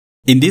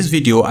In this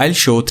video, I'll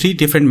show 3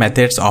 different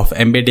methods of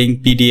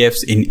embedding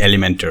PDFs in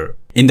Elementor.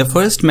 In the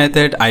first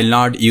method, I'll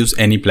not use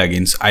any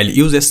plugins. I'll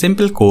use a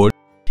simple code.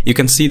 You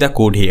can see the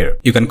code here.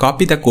 You can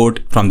copy the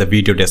code from the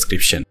video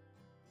description.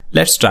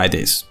 Let's try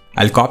this.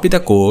 I'll copy the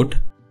code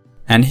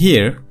and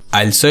here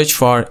I'll search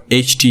for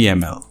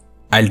HTML.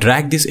 I'll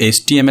drag this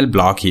HTML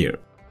block here.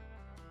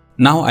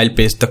 Now I'll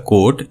paste the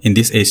code in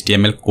this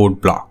HTML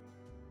code block.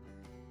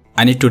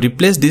 I need to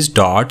replace these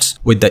dots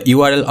with the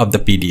URL of the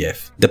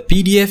PDF. The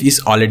PDF is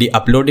already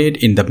uploaded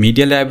in the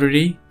media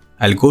library.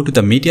 I'll go to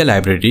the media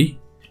library.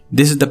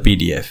 This is the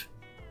PDF.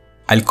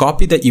 I'll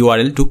copy the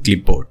URL to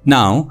clipboard.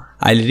 Now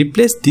I'll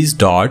replace these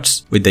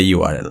dots with the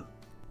URL.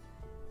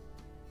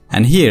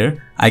 And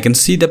here I can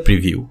see the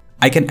preview.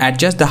 I can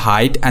adjust the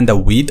height and the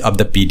width of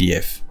the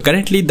PDF.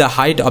 Currently the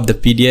height of the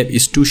PDF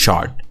is too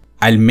short.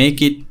 I'll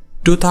make it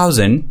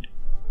 2000.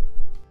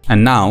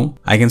 And now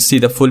I can see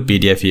the full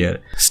PDF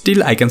here.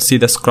 Still I can see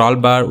the scroll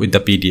bar with the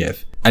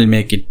PDF. I'll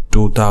make it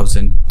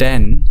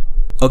 2010.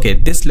 Okay,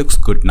 this looks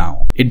good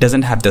now. It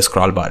doesn't have the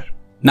scroll bar.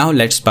 Now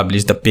let's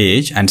publish the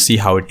page and see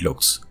how it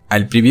looks.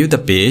 I'll preview the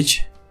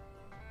page.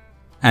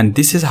 And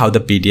this is how the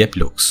PDF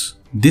looks.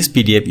 This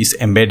PDF is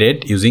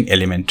embedded using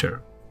Elementor.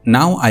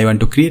 Now I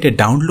want to create a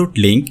download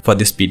link for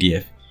this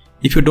PDF.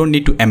 If you don't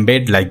need to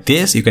embed like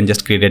this, you can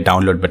just create a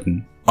download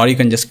button. Or you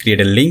can just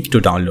create a link to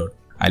download.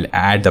 I'll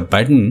add the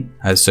button.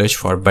 I'll search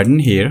for button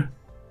here.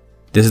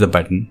 This is the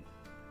button.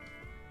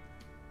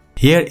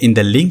 Here in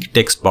the link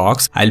text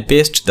box, I'll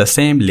paste the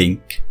same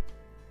link.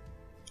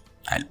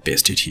 I'll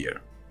paste it here.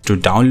 To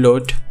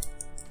download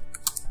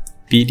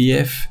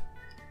PDF,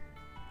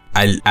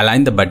 I'll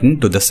align the button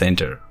to the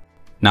center.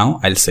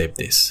 Now I'll save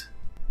this.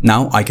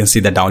 Now I can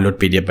see the download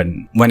PDF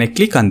button. When I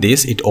click on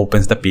this, it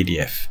opens the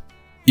PDF.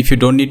 If you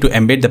don't need to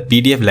embed the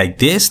PDF like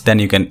this, then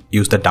you can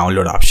use the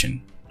download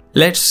option.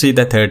 Let's see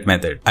the third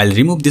method. I'll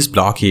remove this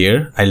block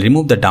here. I'll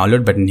remove the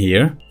download button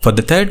here. For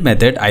the third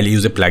method, I'll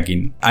use a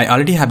plugin. I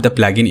already have the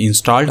plugin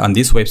installed on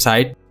this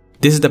website.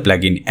 This is the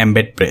plugin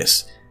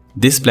EmbedPress.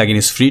 This plugin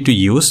is free to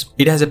use.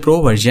 It has a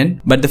pro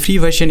version, but the free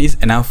version is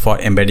enough for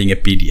embedding a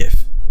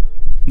PDF.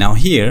 Now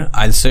here,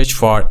 I'll search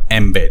for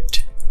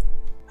embed.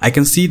 I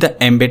can see the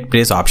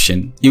EmbedPress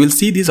option. You will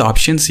see these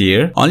options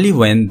here only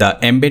when the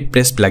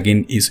EmbedPress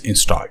plugin is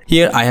installed.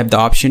 Here I have the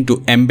option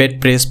to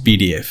EmbedPress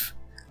PDF.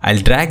 I'll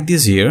drag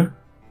this here.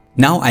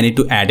 Now I need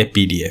to add a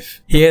PDF.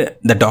 Here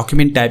the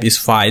document type is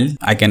file.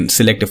 I can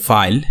select a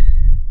file.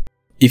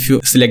 If you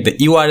select the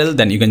URL,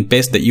 then you can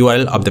paste the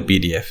URL of the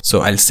PDF.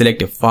 So I'll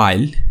select a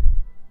file.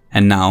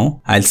 And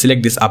now I'll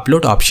select this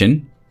upload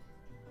option.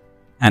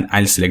 And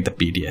I'll select the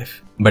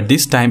PDF. But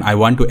this time I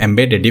want to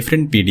embed a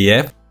different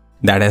PDF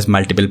that has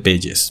multiple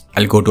pages.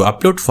 I'll go to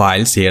upload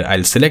files. Here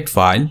I'll select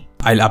file.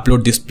 I'll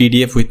upload this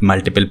PDF with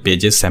multiple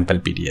pages sample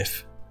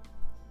PDF.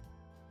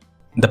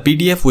 The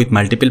PDF with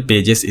multiple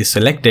pages is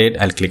selected.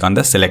 I'll click on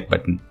the select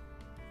button.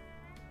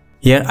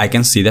 Here I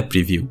can see the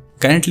preview.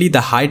 Currently the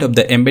height of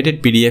the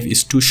embedded PDF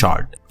is too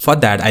short. For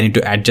that I need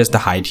to adjust the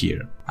height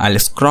here. I'll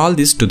scroll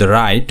this to the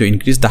right to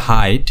increase the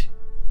height.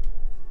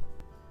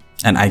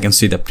 And I can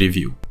see the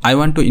preview. I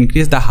want to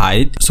increase the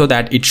height so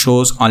that it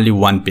shows only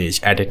one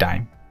page at a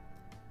time.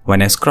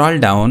 When I scroll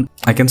down,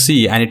 I can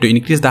see I need to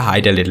increase the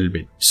height a little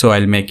bit. So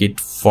I'll make it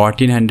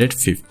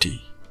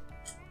 1450.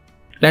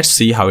 Let's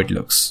see how it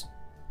looks.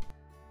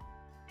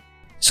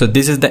 So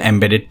this is the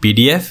embedded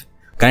PDF.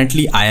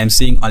 Currently I am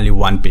seeing only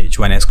one page.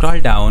 When I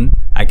scroll down,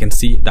 I can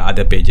see the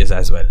other pages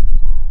as well.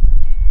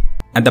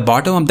 At the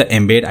bottom of the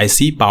embed, I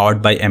see powered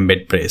by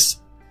EmbedPress.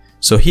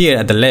 So here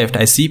at the left,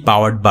 I see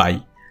powered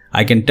by.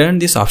 I can turn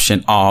this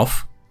option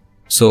off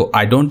so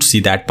I don't see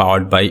that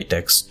powered by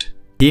text.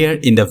 Here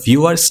in the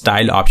viewer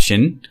style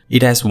option,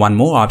 it has one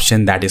more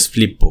option, that is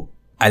Flipbook.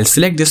 I'll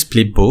select this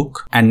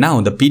Flipbook and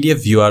now the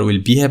PDF viewer will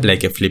behave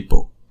like a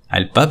Flipbook.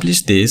 I'll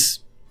publish this.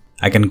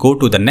 I can go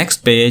to the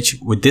next page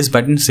with these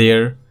buttons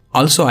here.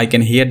 Also I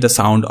can hear the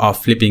sound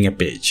of flipping a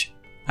page.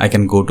 I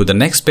can go to the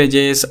next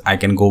pages. I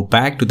can go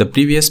back to the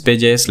previous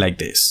pages like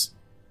this.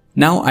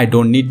 Now I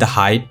don't need the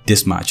height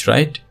this much,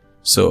 right?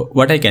 So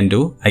what I can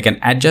do, I can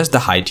adjust the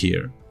height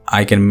here.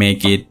 I can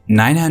make it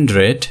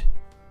 900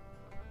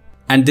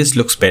 and this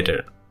looks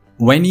better.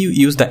 When you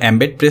use the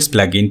EmbedPress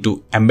plugin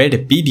to embed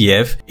a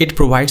PDF, it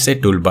provides a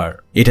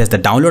toolbar. It has the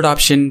download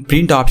option,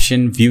 print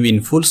option, view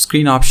in full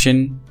screen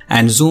option,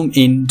 and zoom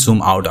in,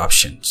 zoom out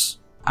options.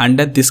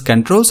 Under this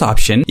controls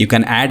option, you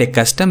can add a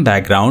custom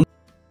background.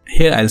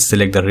 Here I'll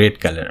select the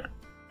red color.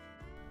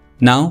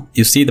 Now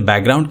you see the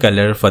background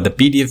color for the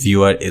PDF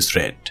viewer is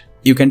red.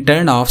 You can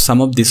turn off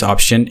some of this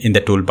option in the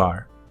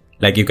toolbar.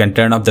 Like you can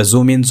turn off the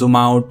zoom in, zoom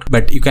out,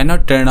 but you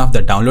cannot turn off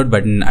the download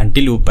button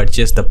until you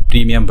purchase the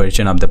premium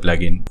version of the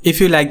plugin.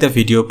 If you like the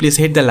video, please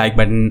hit the like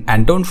button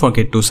and don't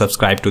forget to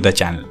subscribe to the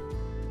channel.